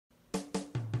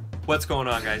What's going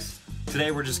on, guys?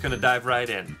 Today we're just gonna dive right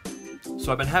in.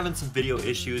 So I've been having some video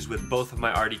issues with both of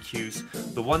my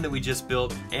RDQs, the one that we just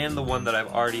built and the one that I've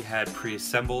already had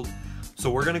pre-assembled. So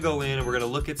we're gonna go in and we're gonna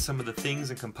look at some of the things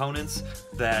and components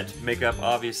that make up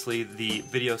obviously the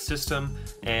video system,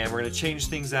 and we're gonna change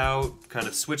things out, kind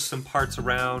of switch some parts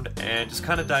around, and just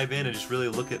kind of dive in and just really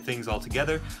look at things all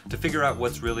together to figure out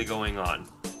what's really going on.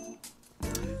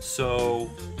 So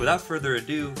without further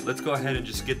ado, let's go ahead and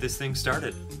just get this thing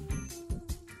started.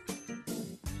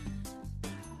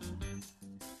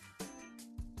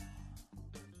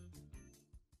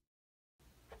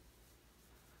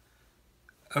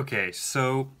 Okay,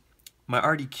 so my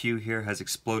RDQ here has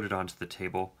exploded onto the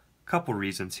table. Couple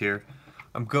reasons here.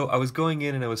 I was going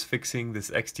in and I was fixing this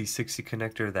XT60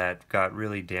 connector that got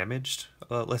really damaged,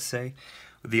 let's say,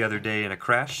 the other day in a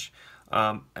crash.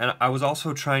 And I was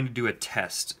also trying to do a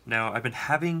test. Now, I've been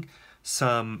having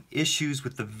some issues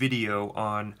with the video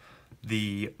on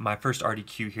my first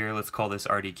RDQ here. Let's call this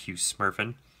RDQ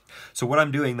Smurfin'. So what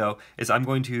I'm doing though is I'm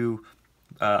going to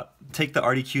take the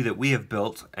RDQ that we have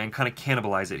built and kind of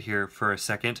cannibalize it here for a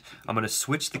second. I'm going to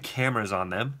switch the cameras on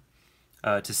them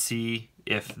to see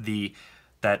if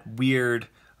that weird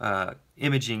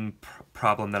imaging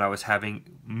problem that I was having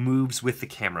moves with the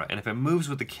camera. And if it moves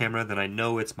with the camera, then I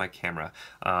know it's my camera,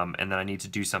 and then I need to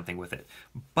do something with it.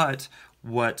 But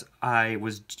when I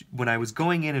was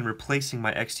going in and replacing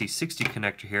my XT60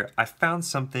 connector here, I found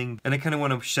something, and I kind of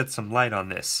want to shed some light on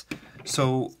this.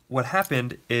 So what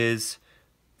happened is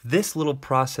this little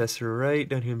processor right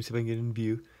down here, let me see if I can get in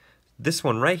view, this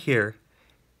one right here,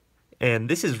 and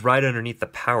this is right underneath the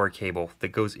power cable that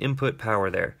goes input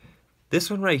power there. This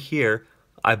one right here,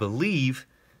 I believe,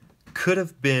 could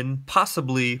have been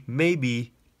possibly,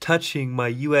 maybe, touching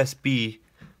my USB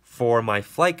for my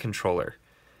flight controller.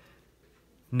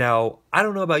 Now, I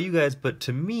don't know about you guys, but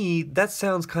to me, that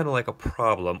sounds kind of like a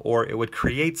problem, or it would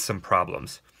create some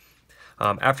problems.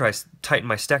 After I tightened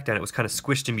my stack down, it was kind of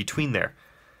squished in between there.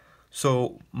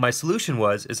 So my solution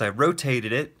is I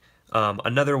rotated it.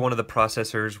 Another one of the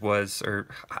processors was, or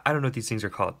I don't know what these things are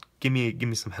called. Give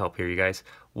me some help here, you guys.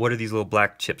 What are these little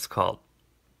black chips called?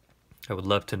 I would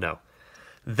love to know.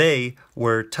 They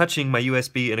were touching my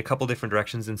USB in a couple different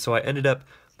directions, and so I ended up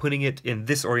putting it in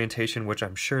this orientation, which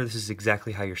I'm sure this is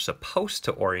exactly how you're supposed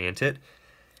to orient it.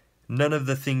 None of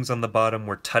the things on the bottom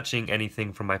were touching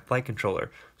anything from my flight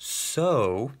controller.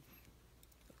 So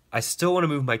I still want to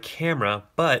move my camera,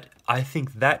 but I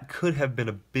think that could have been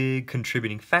a big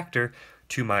contributing factor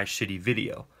to my shitty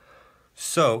video.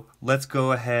 So let's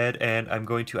go ahead, and I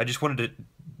just wanted to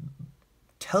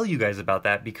tell you guys about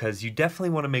that, because you definitely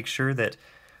want to make sure that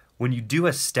when you do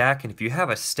a stack, and if you have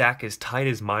a stack as tight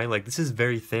as mine, like this is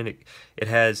very thin, it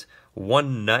has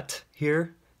one nut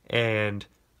here and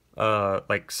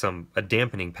like a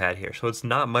dampening pad here, so it's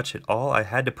not much at all. I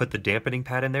had to put the dampening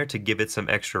pad in there to give it some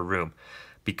extra room,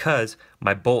 because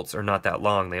my bolts are not that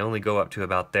long. They only go up to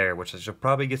about there, which I should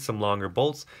probably get some longer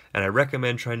bolts, and I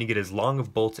recommend trying to get as long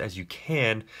of bolts as you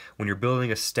can when you're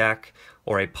building a stack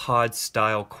or a pod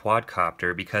style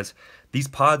quadcopter, because these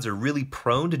pods are really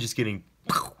prone to just getting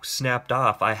snapped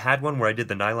off. I had one where I did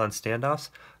the nylon standoffs.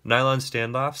 Nylon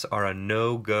standoffs are a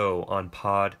no-go on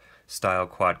pod style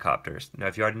quadcopters. Now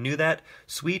if you already knew that,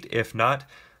 sweet. If not,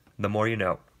 the more you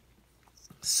know.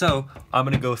 So I'm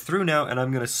going to go through now and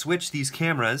I'm going to switch these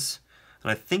cameras,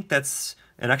 and I think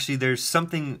and actually there's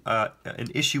something, an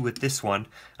issue with this one,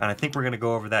 and I think we're going to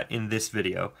go over that in this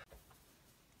video.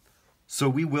 So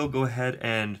we will go ahead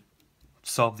and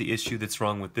solve the issue that's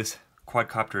wrong with this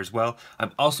quadcopter as well.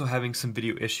 I'm also having some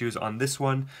video issues on this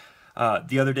one.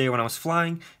 The other day when I was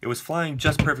flying, it was flying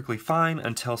just perfectly fine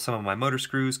until some of my motor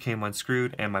screws came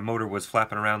unscrewed and my motor was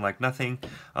flapping around like nothing.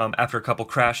 After a couple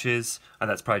crashes, and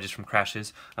that's probably just from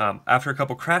crashes, after a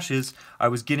couple crashes, I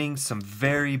was getting some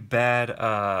very bad,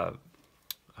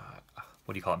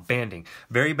 what do you call it, banding.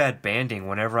 Very bad banding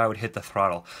whenever I would hit the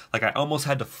throttle. Like I almost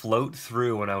had to float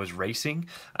through when I was racing.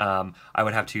 I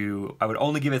would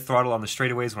only give it throttle on the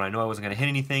straightaways when I know I wasn't going to hit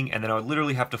anything, and then I would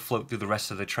literally have to float through the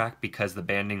rest of the track because the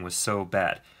banding was so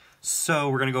bad. So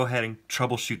we're going to go ahead and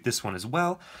troubleshoot this one as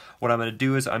well. What I'm going to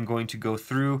do is I'm going to go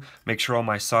through, make sure all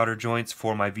my solder joints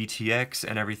for my VTX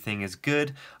and everything is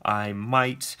good. I'm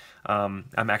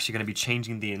actually going to be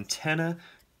changing the antenna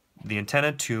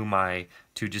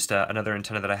to just another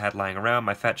antenna that I had lying around,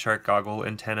 my Fat Shark goggle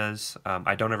antennas.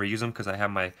 I don't ever use them because I have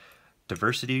my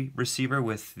diversity receiver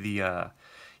with the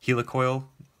helicoil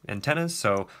antennas,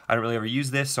 so I don't really ever use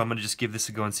this, so I'm going to just give this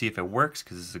a go and see if it works,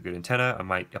 because this is a good antenna. I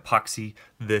might epoxy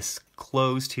this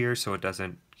closed here so it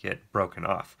doesn't get broken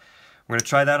off. We're going to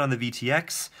try that on the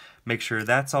VTX, make sure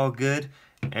that's all good,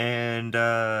 and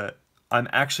I'm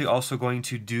actually also going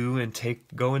to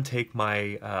go and take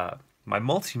my my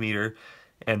multimeter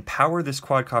and power this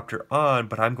quadcopter on,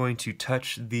 but I'm going to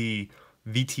touch the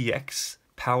VTX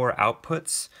power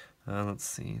outputs. Let's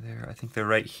see there, I think they're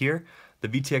right here. The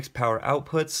VTX power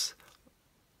outputs,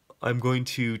 I'm going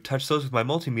to touch those with my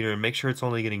multimeter and make sure it's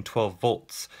only getting 12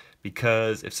 volts,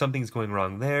 because if something's going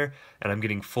wrong there and I'm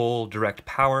getting full direct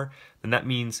power, then that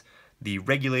means the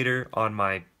regulator on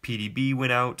my PDB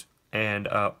went out, and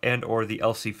or the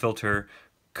LC filter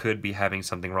could be having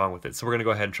something wrong with it. So we're going to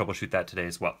go ahead and troubleshoot that today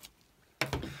as well.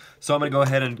 So I'm going to go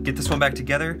ahead and get this one back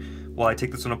together while I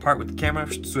take this one apart with the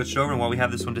camera switched over, and while we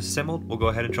have this one disassembled, we'll go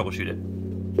ahead and troubleshoot it.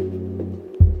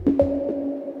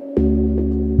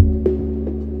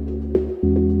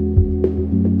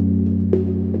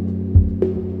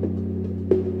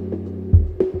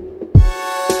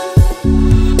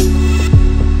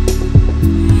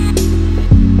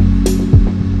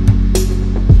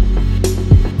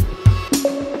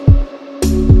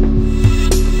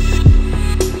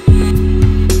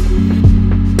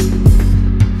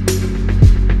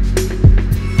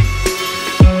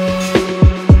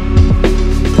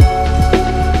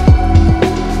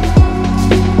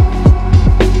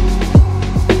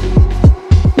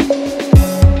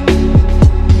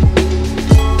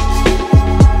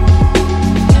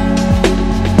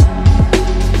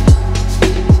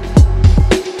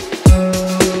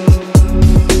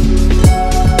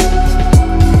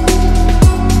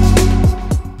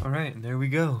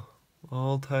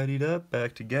 All tidied up,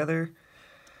 back together,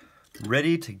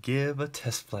 ready to give a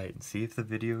test flight and see if the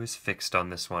video is fixed on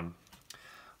this one.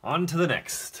 On to the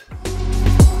next.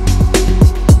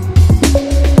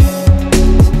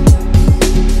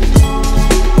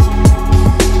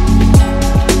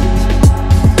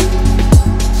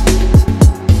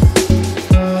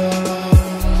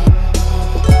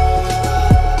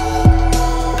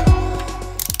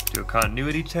 Do a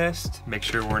continuity test, make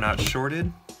sure we're not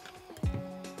shorted.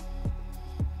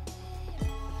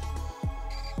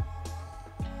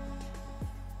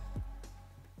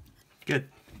 Good.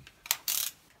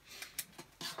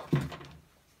 All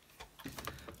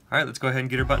right, let's go ahead and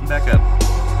get her button back up.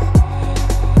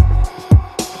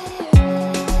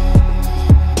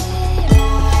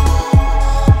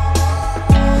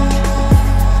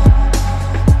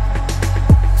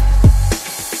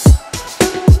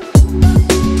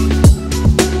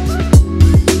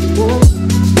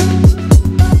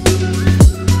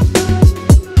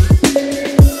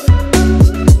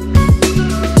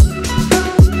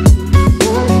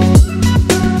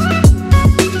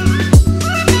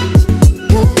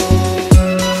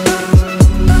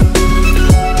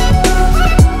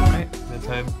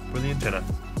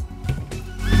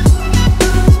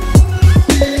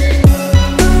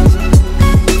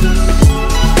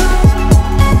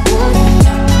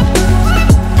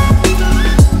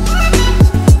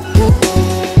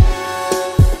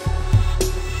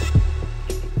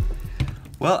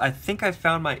 Well, I think I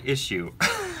found my issue.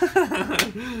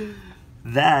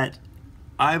 That,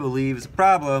 I believe, is a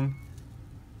problem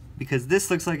because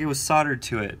this looks like it was soldered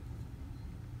to it.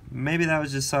 Maybe that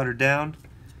was just soldered down.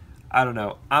 I don't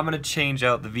know. I'm gonna change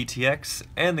out the VTX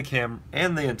and the cam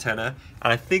and the antenna,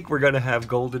 and I think we're gonna have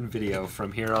golden video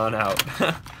from here on out.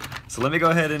 So let me go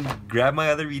ahead and grab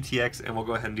my other VTX and we'll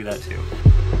go ahead and do that too.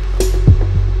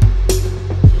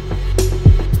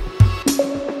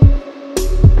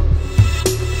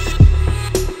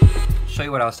 Show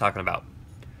you what I was talking about.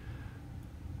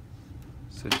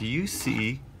 So do you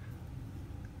see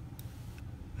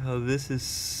how this is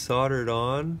soldered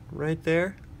on right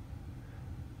there?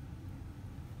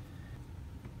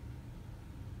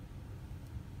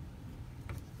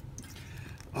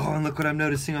 Oh, and look what I'm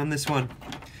noticing on this one.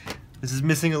 This is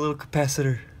missing a little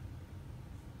capacitor.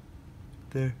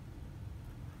 There.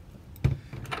 So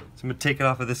I'm gonna take it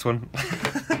off of this one.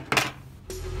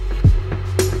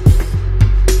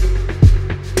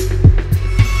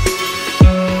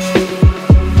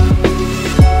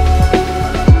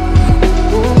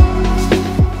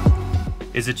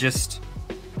 Is it just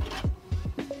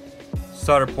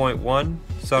solder point 1,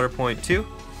 solder point 2?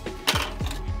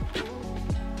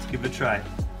 Let's give it a try.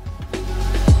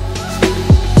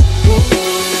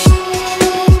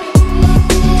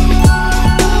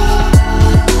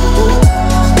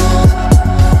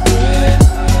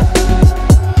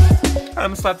 I'm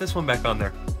gonna slap this one back on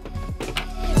there.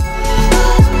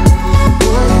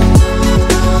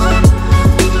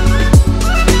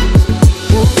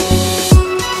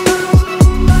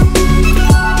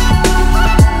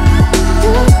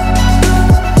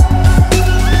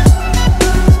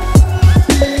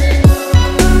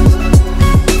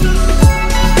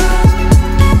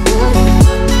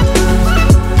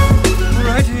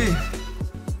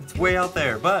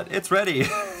 but it's ready.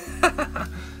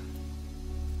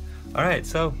 Alright,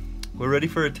 so we're ready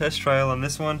for a test trial on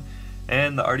this one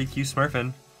and the RDQ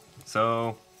Smurfin.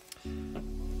 So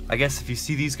I guess if you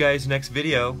see these guys next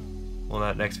video, well,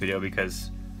 not next video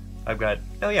because I've got,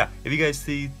 oh yeah, if you guys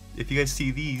see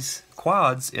these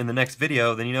quads in the next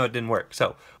video, then you know it didn't work.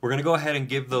 So we're gonna go ahead and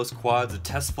give those quads a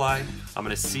test fly. I'm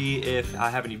gonna see if I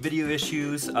have any video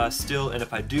issues still, and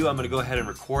if I do, I'm gonna go ahead and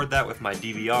record that with my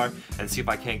DVR and see if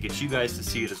I can't get you guys to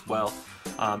see it as well.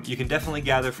 You can definitely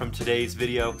gather from today's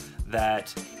video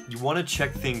that you want to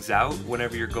check things out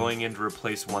whenever you're going in to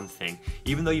replace one thing.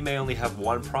 Even though you may only have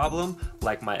one problem,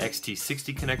 like my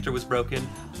XT60 connector was broken,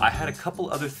 I had a couple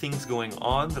other things going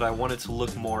on that I wanted to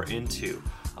look more into.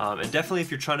 And definitely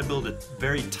if you're trying to build a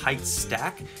very tight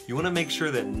stack, you want to make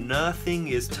sure that nothing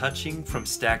is touching from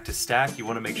stack to stack. You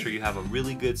want to make sure you have a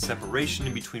really good separation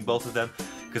in between both of them,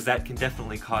 because that can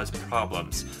definitely cause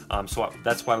problems. So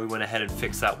that's why we went ahead and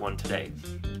fixed that one today.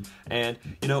 And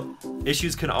you know,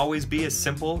 issues can always be as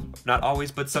simple, not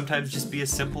always, but sometimes just be as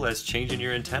simple as changing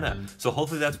your antenna. So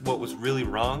hopefully that's what was really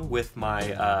wrong with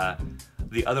my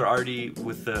the other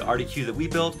with the RDQ that we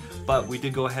built, but we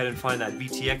did go ahead and find that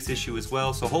VTX issue as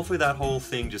well. So hopefully that whole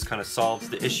thing just kind of solves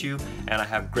the issue, and I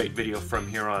have great video from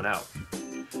here on out.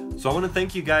 So I want to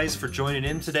thank you guys for joining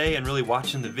in today and really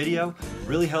watching the video. It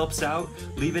really helps out.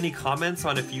 Leave any comments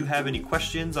on if you have any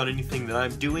questions on anything that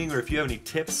I'm doing, or if you have any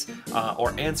tips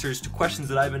or answers to questions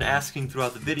that I've been asking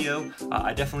throughout the video.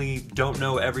 I definitely don't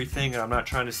know everything, and I'm not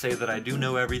trying to say that I do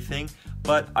know everything,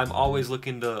 but I'm always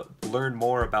looking to learn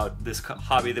more about this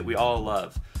hobby that we all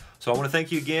love. So I want to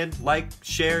thank you again. Like,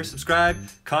 share, subscribe,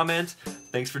 comment.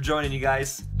 Thanks for joining, you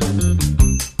guys.